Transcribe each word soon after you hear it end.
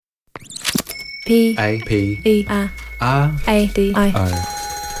P A P E R A D I O.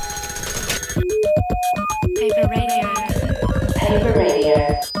 Paper Radio. Paper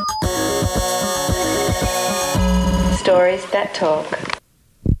Radio. Stories that talk.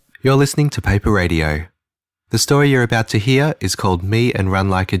 You're listening to Paper Radio. The story you're about to hear is called Me and Run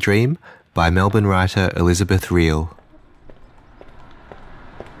Like a Dream by Melbourne writer Elizabeth Reel.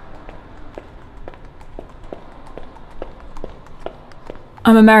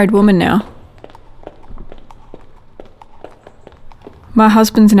 I'm a married woman now. My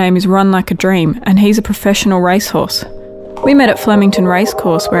husband's name is Run Like a Dream, and he's a professional racehorse. We met at Flemington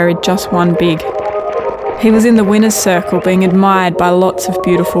Racecourse where he'd just won big. He was in the winner's circle being admired by lots of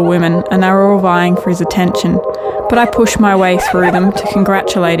beautiful women, and they were all vying for his attention, but I pushed my way through them to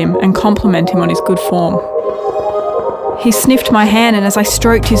congratulate him and compliment him on his good form. He sniffed my hand, and as I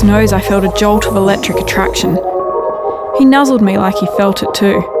stroked his nose I felt a jolt of electric attraction. He nuzzled me like he felt it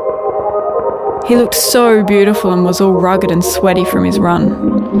too. He looked so beautiful and was all rugged and sweaty from his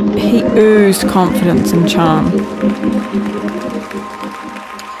run. He oozed confidence and charm.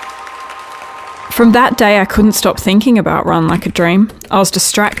 From that day I couldn't stop thinking about Run Like a Dream. I was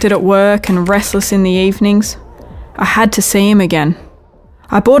distracted at work and restless in the evenings. I had to see him again.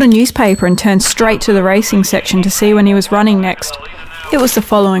 I bought a newspaper and turned straight to the racing section to see when he was running next. It was the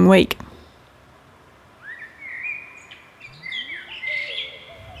following week.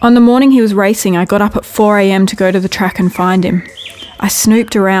 On the morning he was racing, I got up at 4 a.m. to go to the track and find him. I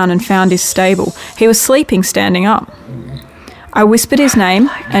snooped around and found his stable. He was sleeping standing up. I whispered his name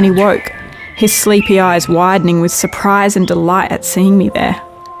and he woke, his sleepy eyes widening with surprise and delight at seeing me there.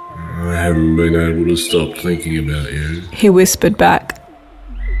 I haven't been able to stop thinking about you. He whispered back.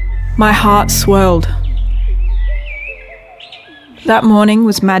 My heart swelled. That morning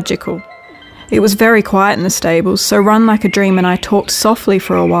was magical. It was very quiet in the stables, so Run Like a Dream and I talked softly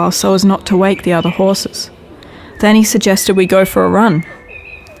for a while so as not to wake the other horses. Then he suggested we go for a run.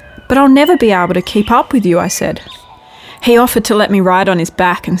 But I'll never be able to keep up with you, I said. He offered to let me ride on his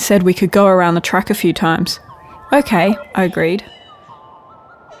back and said we could go around the track a few times. Okay, I agreed.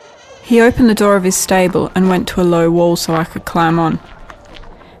 He opened the door of his stable and went to a low wall so I could climb on.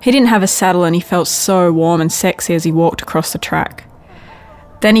 He didn't have a saddle and he felt so warm and sexy as he walked across the track.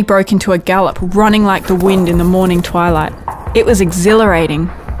 Then he broke into a gallop, running like the wind in the morning twilight. It was exhilarating.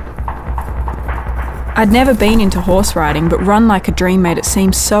 I'd never been into horse riding, but Run Like a Dream made it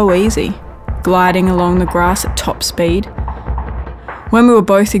seem so easy, gliding along the grass at top speed. When we were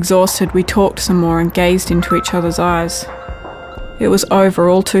both exhausted, we talked some more and gazed into each other's eyes. It was over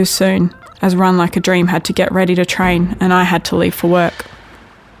all too soon, as Run Like a Dream had to get ready to train and I had to leave for work.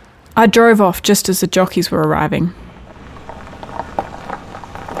 I drove off just as the jockeys were arriving.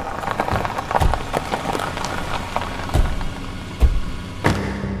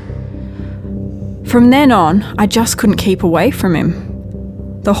 From then on, I just couldn't keep away from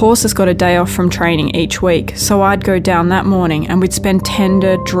him. The horses got a day off from training each week, so I'd go down that morning and we'd spend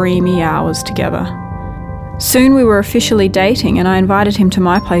tender, dreamy hours together. Soon we were officially dating and I invited him to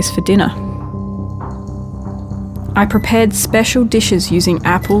my place for dinner. I prepared special dishes using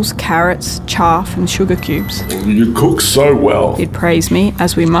apples, carrots, chaff and sugar cubes. You cook so well. He'd praise me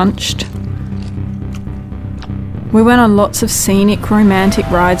as we munched. We went on lots of scenic, romantic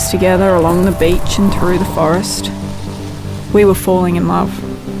rides together along the beach and through the forest. We were falling in love.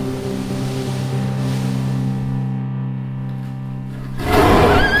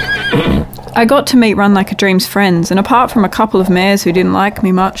 I got to meet Run Like a Dream's friends, and apart from a couple of mares who didn't like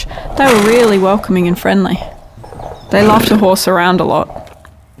me much, they were really welcoming and friendly. They loved to horse around a lot.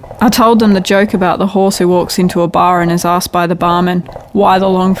 I told them the joke about the horse who walks into a bar and is asked by the barman, "Why the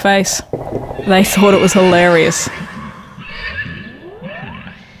long face?" They thought it was hilarious.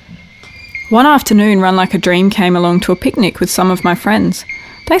 One afternoon, Run Like a Dream came along to a picnic with some of my friends.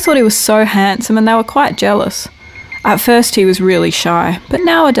 They thought he was so handsome and they were quite jealous. At first he was really shy, but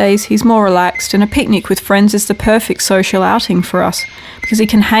nowadays he's more relaxed and a picnic with friends is the perfect social outing for us because he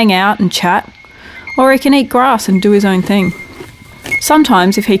can hang out and chat, or he can eat grass and do his own thing.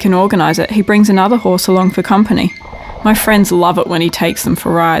 Sometimes, if he can organise it, he brings another horse along for company. My friends love it when he takes them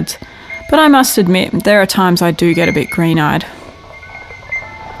for rides, but I must admit there are times I do get a bit green-eyed.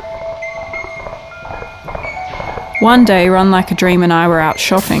 One day, Run Like a Dream and I were out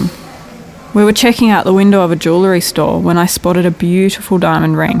shopping. We were checking out the window of a jewellery store when I spotted a beautiful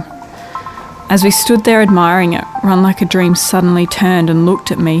diamond ring. As we stood there admiring it, Run Like a Dream suddenly turned and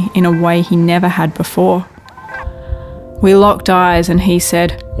looked at me in a way he never had before. We locked eyes and he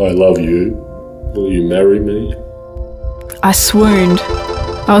said, I love you. Will you marry me? I swooned.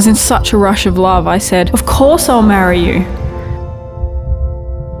 I was in such a rush of love, I said, "Of course I'll marry you."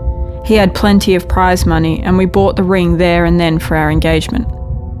 He had plenty of prize money, and we bought the ring there and then for our engagement.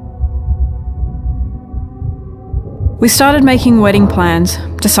 We started making wedding plans,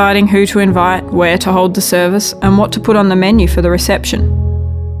 deciding who to invite, where to hold the service, and what to put on the menu for the reception.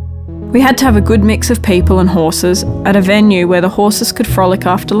 We had to have a good mix of people and horses at a venue where the horses could frolic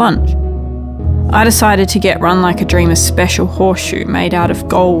after lunch. I decided to get Run Like a Dream a special horseshoe made out of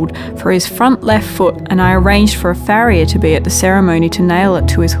gold for his front left foot, and I arranged for a farrier to be at the ceremony to nail it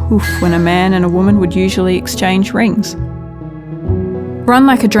to his hoof when a man and a woman would usually exchange rings. Run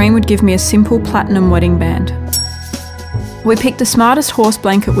Like a Dream would give me a simple platinum wedding band. We picked the smartest horse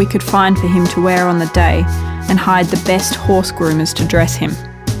blanket we could find for him to wear on the day and hired the best horse groomers to dress him.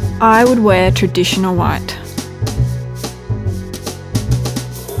 I would wear traditional white.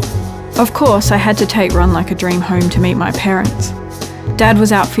 Of course, I had to take Run Like a Dream home to meet my parents. Dad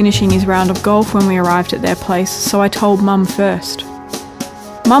was out finishing his round of golf when we arrived at their place, so I told Mum first.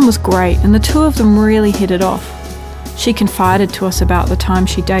 Mum was great, and the two of them really hit it off. She confided to us about the time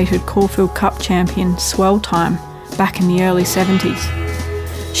she dated Caulfield Cup champion Swell Time back in the early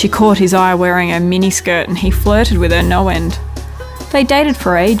 70s. She caught his eye wearing a miniskirt and he flirted with her no end. They dated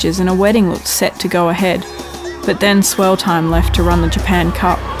for ages and a wedding looked set to go ahead, but then Swell Time left to run the Japan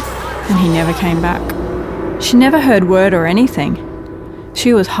Cup and he never came back. She never heard word or anything.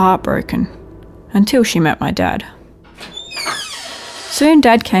 She was heartbroken until she met my dad. Soon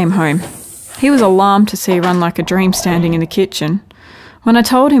Dad came home. He was alarmed to see Run Like a Dream standing in the kitchen. When I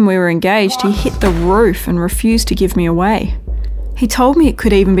told him we were engaged, he hit the roof and refused to give me away. He told me it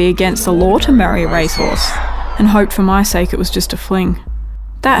could even be against the law to marry a racehorse, and hoped for my sake it was just a fling.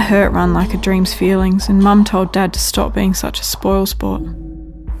 That hurt Run Like a Dream's feelings, and Mum told Dad to stop being such a spoilsport.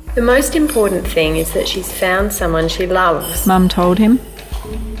 The most important thing is that she's found someone she loves. Mum told him.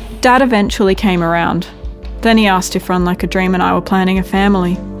 Dad eventually came around. Then he asked if Run Like a Dream and I were planning a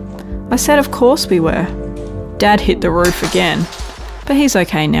family. I said of course we were. Dad hit the roof again. But he's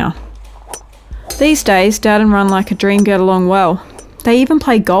okay now. These days, Dad and Run Like a Dream get along well. They even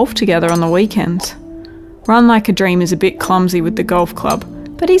play golf together on the weekends. Run Like a Dream is a bit clumsy with the golf club,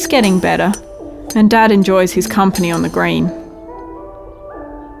 but he's getting better, and Dad enjoys his company on the green.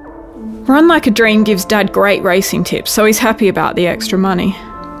 Run Like a Dream gives Dad great racing tips, so he's happy about the extra money.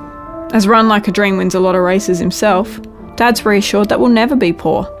 As Run Like a Dream wins a lot of races himself, Dad's reassured that we'll never be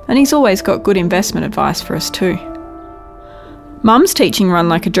poor, and he's always got good investment advice for us too. Mum's teaching Run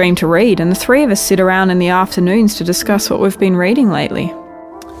Like a Dream to read, and the three of us sit around in the afternoons to discuss what we've been reading lately.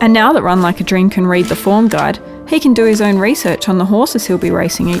 And now that Run Like a Dream can read the form guide, he can do his own research on the horses he'll be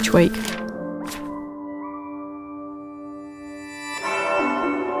racing each week.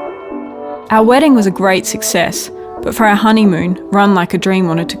 Our wedding was a great success, but for our honeymoon, Run Like a Dream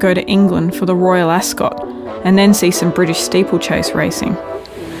wanted to go to England for the Royal Ascot and then see some British steeplechase racing.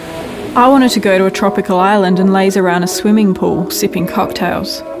 I wanted to go to a tropical island and laze around a swimming pool, sipping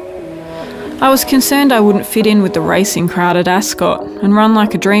cocktails. I was concerned I wouldn't fit in with the racing crowd at Ascot, and Run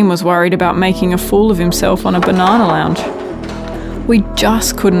Like a Dream was worried about making a fool of himself on a banana lounge. We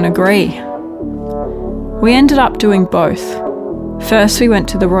just couldn't agree. We ended up doing both. First we went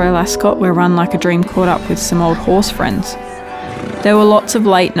to the Royal Ascot where Run Like a Dream caught up with some old horse friends. There were lots of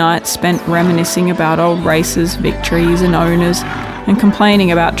late nights spent reminiscing about old races, victories and owners, and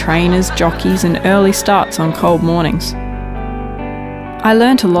complaining about trainers, jockeys and early starts on cold mornings. I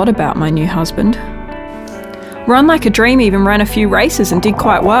learnt a lot about my new husband. Run Like a Dream even ran a few races and did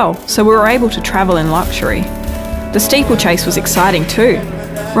quite well, so we were able to travel in luxury. The steeplechase was exciting too.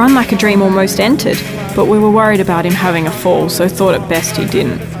 Run Like a Dream almost entered, but we were worried about him having a fall, so thought it best he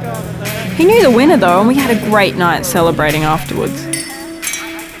didn't. He knew the winner though, and we had a great night celebrating afterwards.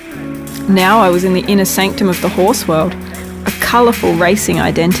 Now I was in the inner sanctum of the horse world, a colourful racing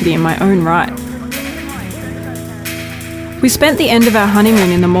identity in my own right. We spent the end of our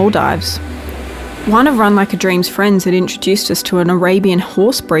honeymoon in the Maldives. One of Run Like a Dream's friends had introduced us to an Arabian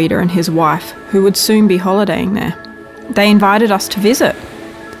horse breeder and his wife, who would soon be holidaying there. They invited us to visit.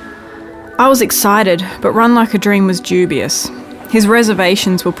 I was excited, but Run Like a Dream was dubious. His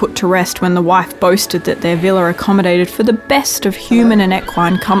reservations were put to rest when the wife boasted that their villa accommodated for the best of human and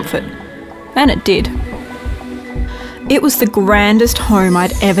equine comfort. And it did. It was the grandest home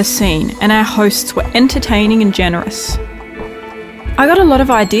I'd ever seen, and our hosts were entertaining and generous. I got a lot of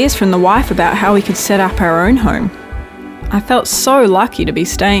ideas from the wife about how we could set up our own home. I felt so lucky to be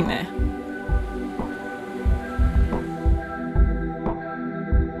staying there.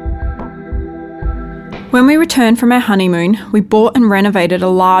 When we returned from our honeymoon, we bought and renovated a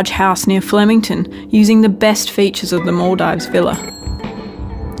large house near Flemington using the best features of the Maldives villa.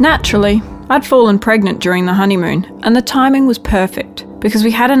 Naturally, I'd fallen pregnant during the honeymoon, and the timing was perfect. because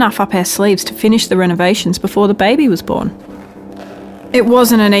we had enough up our sleeves to finish the renovations before the baby was born. It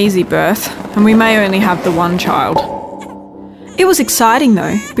wasn't an easy birth, and we may only have the one child. It was exciting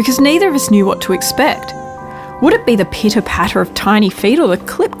though, because neither of us knew what to expect. Would it be the pitter-patter of tiny feet or the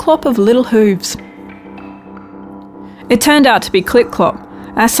clip-clop of little hooves? It turned out to be Clip-Clop.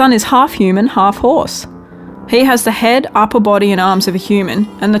 Our son is half human, half horse. He has the head, upper body and arms of a human,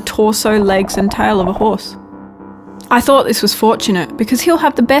 and the torso, legs and tail of a horse. I thought this was fortunate because he'll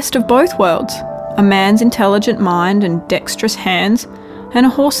have the best of both worlds, a man's intelligent mind and dexterous hands, and a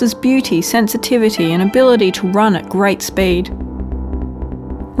horse's beauty, sensitivity and ability to run at great speed.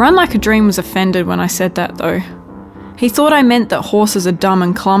 Run Like a Dream was offended when I said that though. He thought I meant that horses are dumb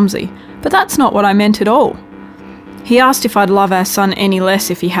and clumsy, but that's not what I meant at all. He asked if I'd love our son any less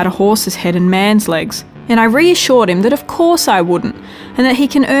if he had a horse's head and man's legs, and I reassured him that of course I wouldn't, and that he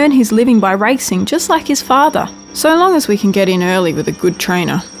can earn his living by racing just like his father, so long as we can get in early with a good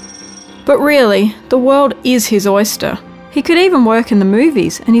trainer. But really, the world is his oyster. He could even work in the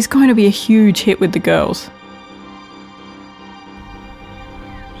movies, and he's going to be a huge hit with the girls.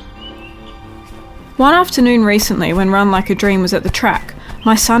 One afternoon recently, when Run Like a Dream was at the track,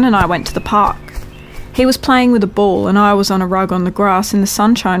 my son and I went to the park. He was playing with a ball and I was on a rug on the grass in the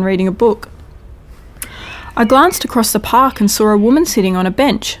sunshine reading a book. I glanced across the park and saw a woman sitting on a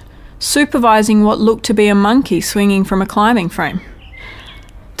bench, supervising what looked to be a monkey swinging from a climbing frame.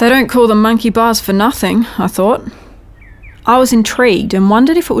 They don't call them monkey bars for nothing, I thought. I was intrigued and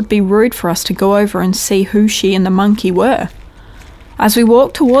wondered if it would be rude for us to go over and see who she and the monkey were. As we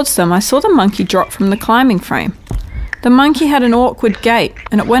walked towards them, I saw the monkey drop from the climbing frame. The monkey had an awkward gait,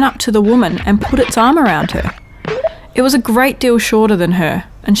 and it went up to the woman and put its arm around her. It was a great deal shorter than her,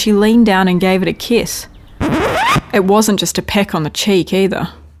 and she leaned down and gave it a kiss. It wasn't just a peck on the cheek either.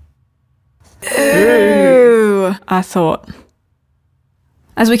 Ooh, I thought.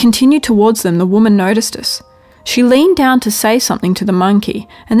 As we continued towards them, the woman noticed us. She leaned down to say something to the monkey,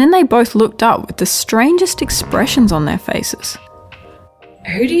 and then they both looked up with the strangest expressions on their faces.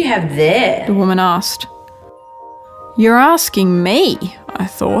 Who do you have there? The woman asked. You're asking me, I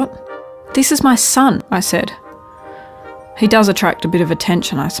thought. This is my son, I said. He does attract a bit of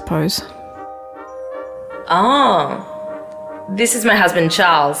attention, I suppose. Oh, this is my husband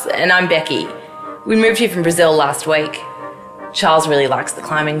Charles, and I'm Becky. We moved here from Brazil last week. Charles really likes the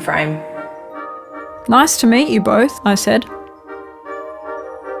climbing frame. Nice to meet you both, I said.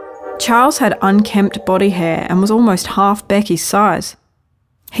 Charles had unkempt body hair and was almost half Becky's size.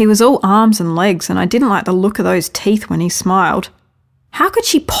 He was all arms and legs, and I didn't like the look of those teeth when he smiled. How could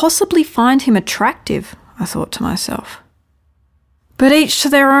she possibly find him attractive? I thought to myself. But each to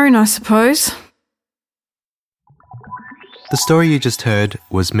their own, I suppose. The story you just heard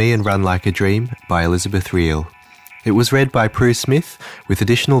was Me and Run Like a Dream by Elizabeth Reel. It was read by Prue Smith, with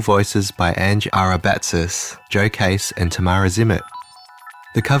additional voices by Ange Arabatsis, Joe Case and Tamara Zimmett.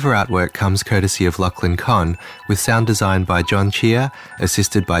 The cover artwork comes courtesy of Lachlan Conn, with sound design by John Cheer,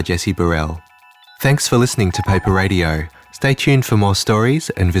 assisted by Jesse Burrell. Thanks for listening to Paper Radio. Stay tuned for more stories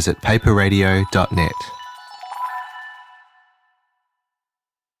and visit paperradio.net.